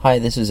Hi,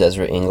 this is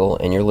Ezra Engel,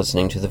 and you're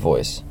listening to The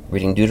Voice,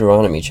 reading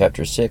Deuteronomy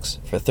chapter 6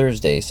 for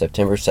Thursday,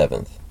 September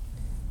 7th.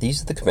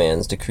 These are the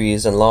commands,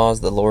 decrees, and laws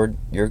the Lord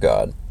your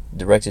God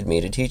directed me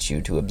to teach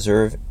you to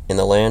observe in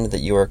the land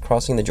that you are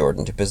crossing the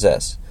Jordan to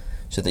possess,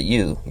 so that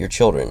you, your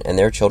children, and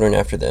their children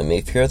after them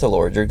may fear the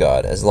Lord your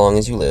God as long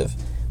as you live,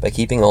 by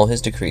keeping all his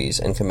decrees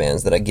and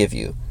commands that I give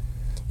you,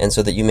 and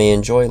so that you may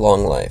enjoy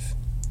long life.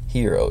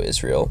 Hear, O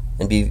Israel,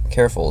 and be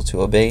careful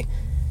to obey,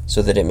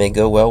 so that it may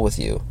go well with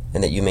you,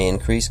 and that you may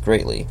increase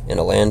greatly in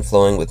a land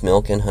flowing with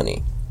milk and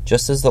honey,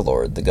 just as the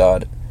Lord, the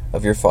God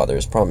of your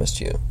fathers,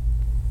 promised you.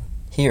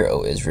 Hear,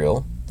 O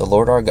Israel, the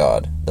Lord our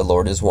God, the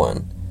Lord is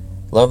one.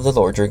 Love the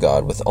Lord your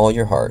God with all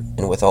your heart,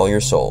 and with all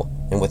your soul,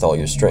 and with all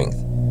your strength.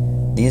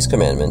 These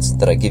commandments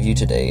that I give you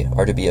today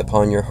are to be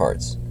upon your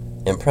hearts.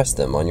 Impress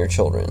them on your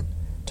children.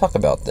 Talk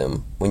about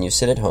them when you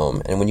sit at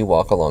home and when you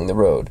walk along the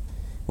road,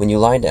 when you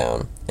lie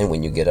down and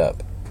when you get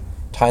up.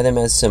 Tie them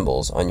as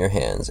symbols on your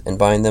hands, and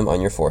bind them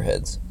on your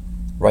foreheads.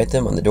 Write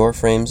them on the door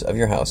frames of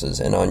your houses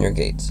and on your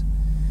gates.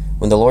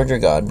 When the Lord your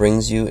God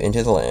brings you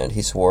into the land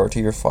he swore to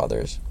your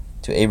fathers,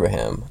 to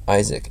Abraham,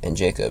 Isaac, and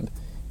Jacob,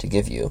 to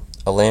give you,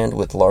 a land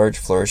with large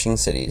flourishing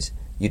cities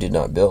you did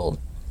not build,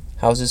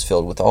 houses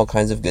filled with all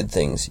kinds of good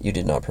things you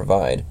did not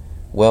provide,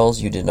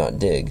 wells you did not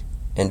dig,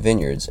 and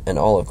vineyards and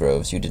olive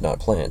groves you did not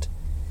plant,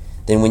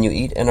 then when you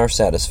eat and are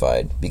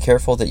satisfied, be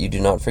careful that you do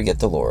not forget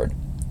the Lord,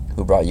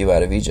 who brought you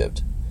out of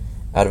Egypt,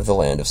 out of the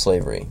land of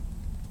slavery.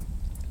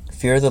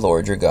 Fear the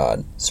Lord your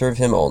God, serve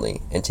him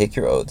only, and take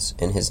your oaths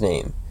in his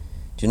name.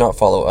 Do not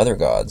follow other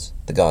gods,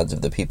 the gods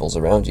of the peoples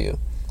around you.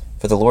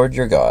 For the Lord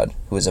your God,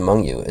 who is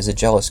among you, is a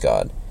jealous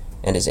God,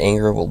 and his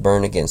anger will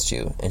burn against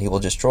you, and he will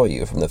destroy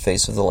you from the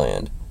face of the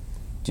land.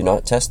 Do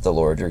not test the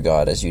Lord your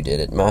God as you did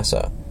at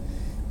Massah.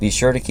 Be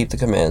sure to keep the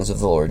commands of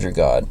the Lord your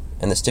God,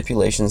 and the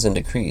stipulations and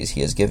decrees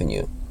he has given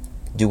you.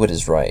 Do what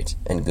is right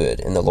and good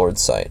in the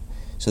Lord's sight,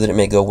 so that it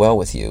may go well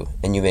with you,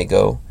 and you may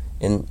go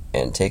in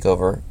and take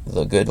over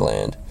the good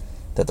land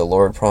that the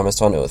Lord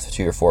promised on oath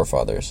to your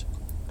forefathers,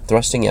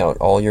 thrusting out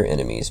all your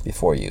enemies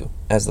before you,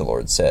 as the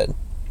Lord said.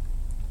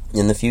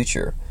 In the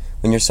future,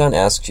 when your son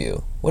asks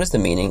you, "What is the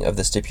meaning of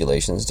the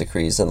stipulations,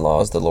 decrees, and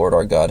laws the Lord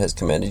our God has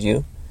commanded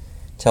you?"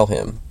 tell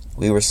him,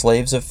 "We were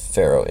slaves of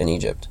Pharaoh in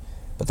Egypt,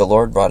 but the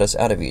Lord brought us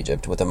out of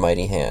Egypt with a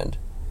mighty hand.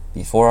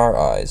 Before our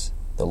eyes,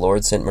 the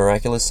Lord sent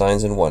miraculous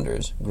signs and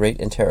wonders, great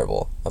and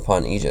terrible,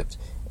 upon Egypt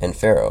and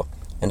Pharaoh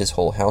and his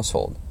whole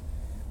household.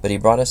 But he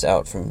brought us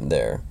out from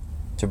there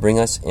to bring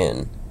us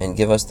in and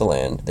give us the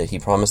land that he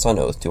promised on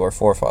oath to our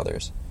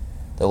forefathers.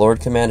 The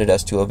Lord commanded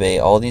us to obey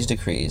all these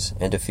decrees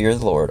and to fear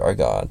the Lord our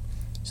God,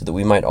 so that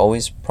we might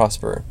always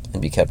prosper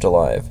and be kept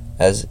alive,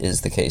 as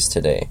is the case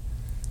today.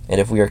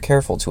 And if we are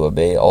careful to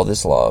obey all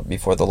this law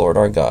before the Lord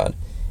our God,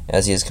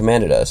 as he has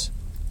commanded us,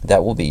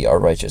 that will be our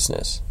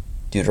righteousness."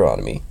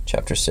 Deuteronomy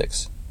chapter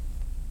 6.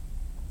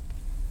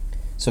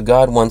 So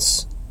God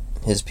wants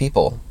his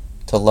people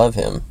to love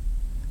him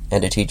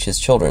and to teach his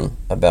children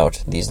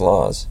about these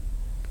laws,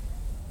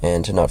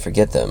 and to not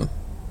forget them,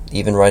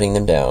 even writing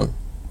them down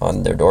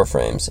on their door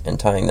frames and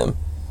tying them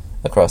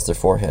across their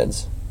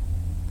foreheads.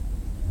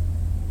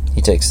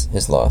 He takes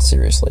his law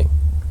seriously,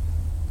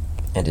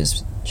 and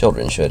his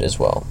children should as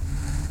well.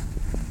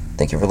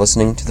 Thank you for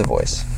listening to The Voice.